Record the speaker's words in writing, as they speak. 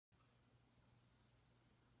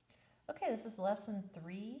Okay, this is lesson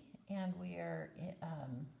 3, and we are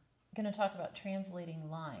going to talk about translating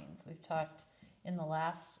lines. We've talked in the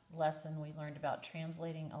last lesson, we learned about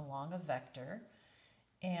translating along a vector,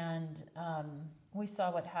 and we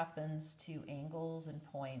saw what happens to angles and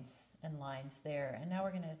points and lines there. And now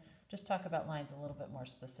we're going to just talk about lines a little bit more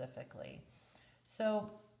specifically. So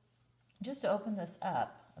just to open this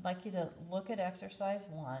up, I'd like you to look at exercise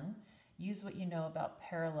 1, use what you know about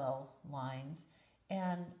parallel lines,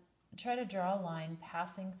 and try to draw a line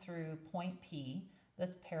passing through point P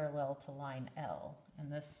that's parallel to line L. And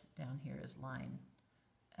this down here is line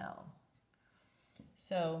L.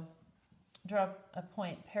 So draw a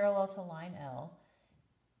point parallel to line L,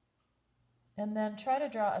 and then try to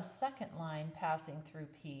draw a second line passing through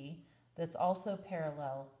P that's also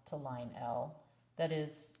parallel to line L, that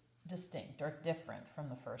is distinct or different from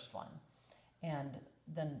the first one, and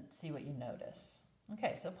then see what you notice.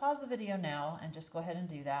 Okay, so pause the video now and just go ahead and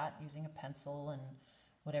do that using a pencil and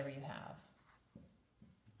whatever you have.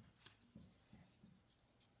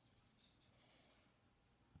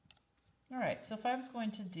 All right, so if I was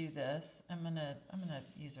going to do this, I'm gonna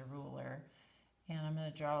use a ruler, and I'm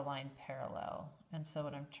gonna draw a line parallel. And so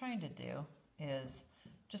what I'm trying to do is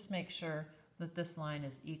just make sure that this line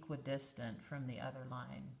is equidistant from the other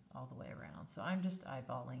line all the way around. So I'm just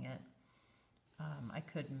eyeballing it. I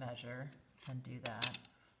could measure and do that.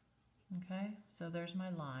 Okay, so there's my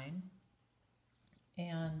line.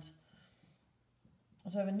 And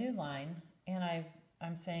so I have a new line, and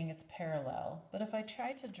I'm saying it's parallel. But if I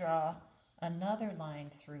try to draw another line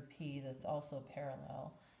through P that's also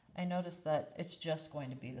parallel, I notice that it's just going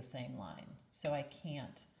to be the same line. So I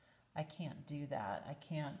can't do that. I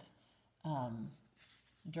can't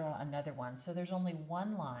draw another one. So there's only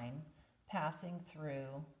one line passing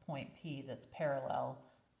through point P that's parallel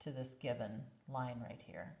to this given line right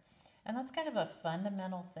here. And that's kind of a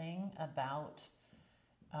fundamental thing about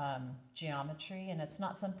geometry, and it's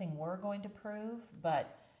not something we're going to prove,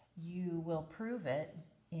 but you will prove it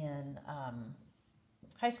in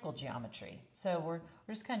high school geometry. So we're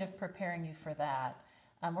just kind of preparing you for that.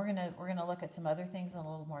 We're gonna look at some other things in a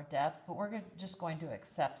little more depth, but we're just going to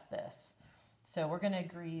accept this. So we're going to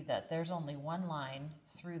agree that there's only one line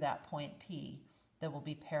through that point P that will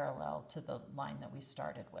be parallel to the line that we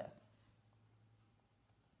started with.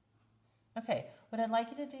 Okay, what I'd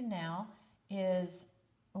like you to do now is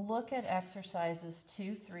look at exercises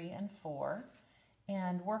 2, 3, and 4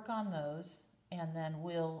 and work on those, and then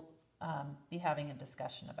we'll be having a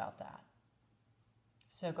discussion about that.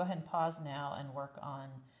 So go ahead and pause now and work on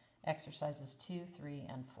exercises 2, 3,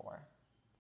 and 4.